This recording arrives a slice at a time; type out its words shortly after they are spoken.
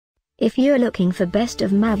If you're looking for best of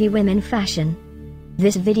Mavi women fashion,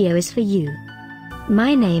 this video is for you.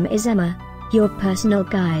 My name is Emma, your personal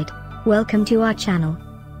guide. Welcome to our channel.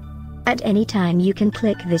 At any time you can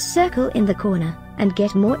click this circle in the corner, and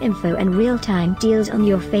get more info and real-time deals on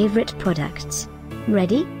your favorite products.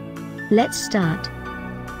 Ready? Let's start.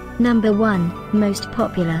 Number 1, Most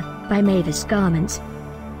Popular, by Mavis Garments.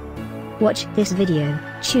 Watch this video,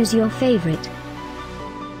 choose your favorite.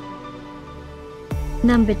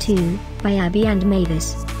 Number 2, by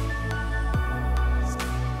Abby&Mavis.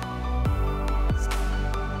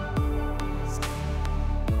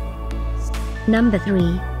 Number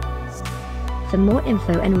 3. For more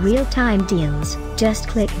info and real-time deals, just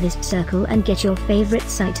click this circle and get your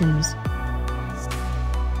favorite items.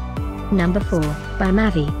 Number 4, by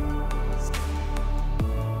Mavi.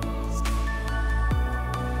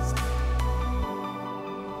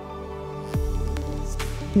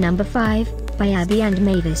 Number 5, by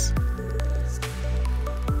Abby&Mavis.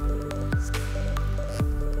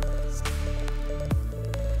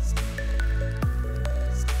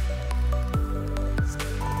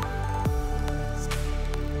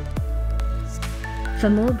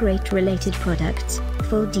 For more great related products,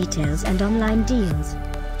 full details and online deals,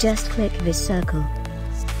 just click this circle.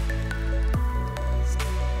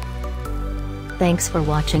 Thanks for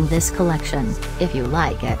watching this collection. If you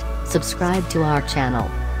like it, subscribe to our channel.